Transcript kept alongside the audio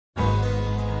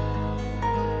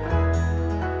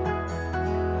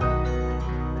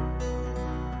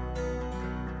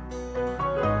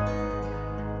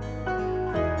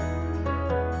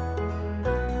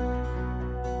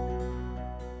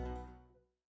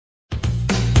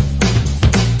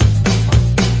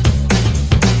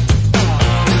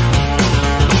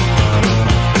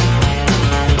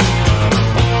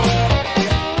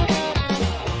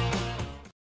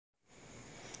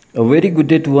A very good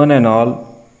day to one and all,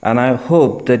 and I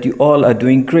hope that you all are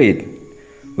doing great.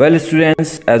 Well,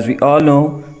 students, as we all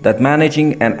know that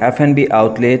managing an F&B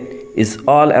outlet is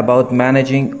all about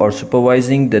managing or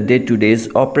supervising the day-to-day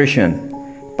operation.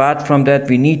 Apart from that,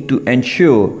 we need to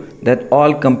ensure that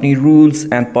all company rules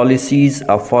and policies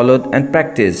are followed and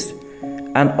practiced,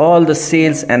 and all the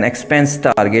sales and expense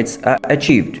targets are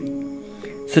achieved.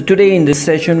 So today in this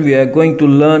session, we are going to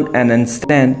learn and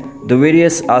understand the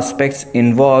various aspects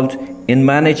involved in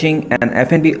managing an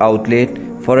F&B outlet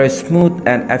for a smooth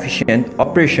and efficient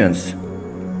operations.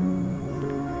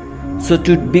 So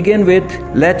to begin with,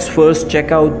 let's first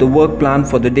check out the work plan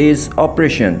for the day's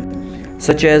operation,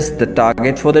 such as the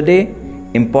target for the day,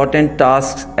 important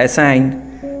tasks assigned,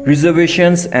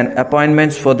 reservations and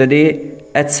appointments for the day,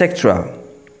 etc.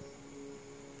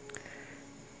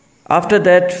 After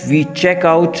that, we check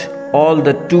out all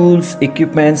the tools,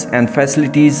 equipments and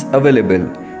facilities available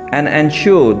and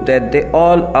ensure that they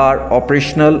all are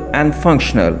operational and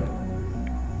functional.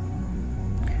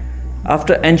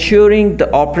 After ensuring the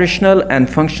operational and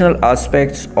functional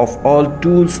aspects of all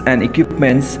tools and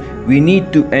equipments, we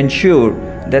need to ensure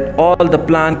that all the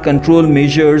plant control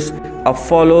measures are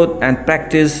followed and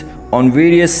practiced on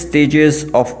various stages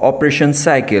of operation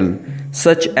cycle,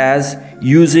 such as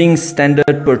using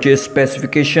standard purchase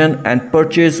specification and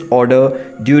purchase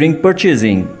order during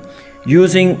purchasing,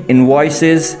 using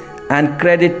invoices and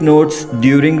credit notes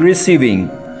during receiving,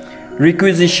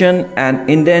 requisition and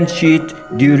indent sheet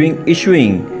during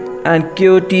issuing, and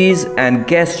QOTs and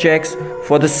gas checks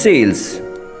for the sales.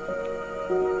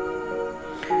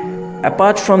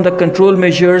 Apart from the control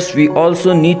measures, we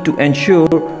also need to ensure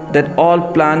that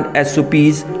all plant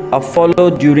SOPs are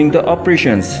followed during the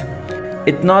operations.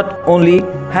 It not only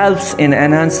helps in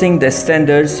enhancing the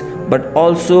standards but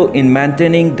also in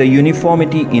maintaining the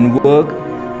uniformity in work,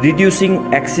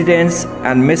 reducing accidents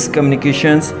and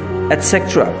miscommunications,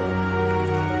 etc.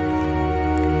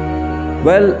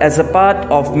 Well, as a part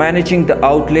of managing the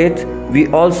outlet, we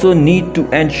also need to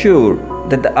ensure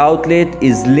that the outlet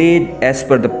is laid as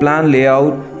per the plan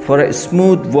layout for a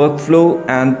smooth workflow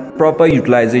and proper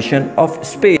utilization of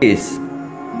space.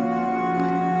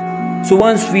 So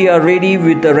once we are ready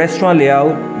with the restaurant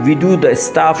layout, we do the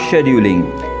staff scheduling.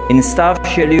 In staff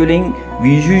scheduling,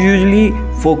 we usually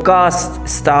forecast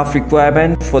staff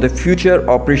requirement for the future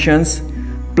operations,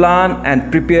 plan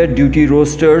and prepare duty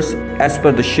rosters as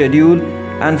per the schedule,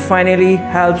 and finally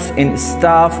helps in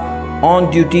staff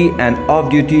on duty and off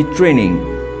duty training.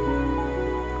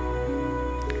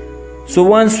 So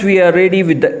once we are ready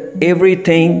with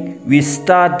everything, we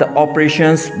start the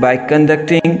operations by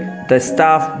conducting the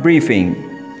staff briefing,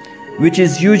 which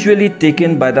is usually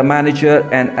taken by the manager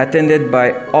and attended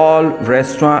by all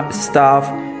restaurant staff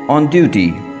on duty.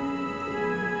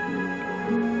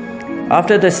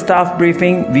 After the staff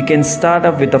briefing, we can start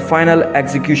up with the final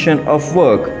execution of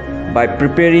work by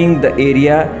preparing the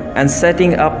area and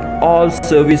setting up all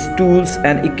service tools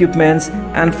and equipments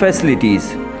and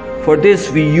facilities. For this,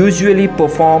 we usually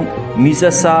perform mise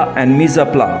a sa and mise a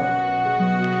plat.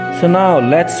 So now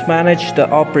let's manage the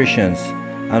operations.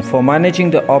 And for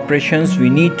managing the operations, we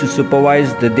need to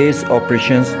supervise the day's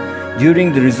operations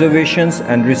during the reservations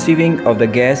and receiving of the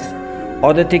guests,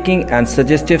 order taking and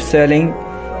suggestive selling,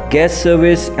 guest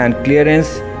service and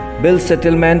clearance, bill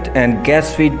settlement and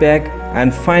guest feedback,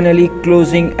 and finally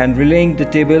closing and relaying the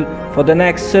table for the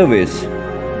next service.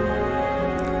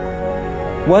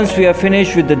 Once we are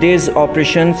finished with the day's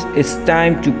operations, it's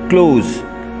time to close.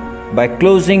 By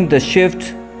closing the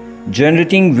shift,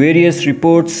 generating various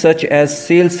reports such as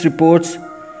sales reports,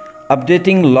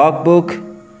 updating logbook,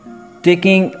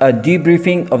 taking a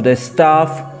debriefing of the staff,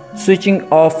 switching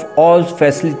off all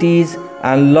facilities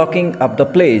and locking up the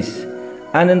place,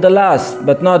 and in the last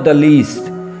but not the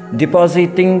least,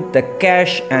 depositing the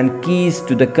cash and keys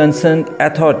to the concerned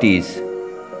authorities.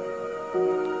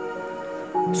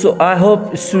 So I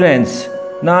hope, students,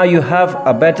 now you have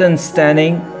a better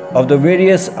understanding of the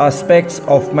various aspects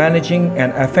of managing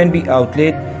an F&B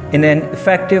outlet in an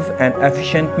effective and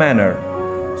efficient manner.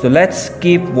 So let's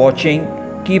keep watching,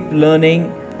 keep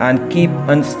learning and keep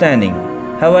understanding.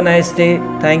 Have a nice day.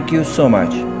 Thank you so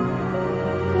much.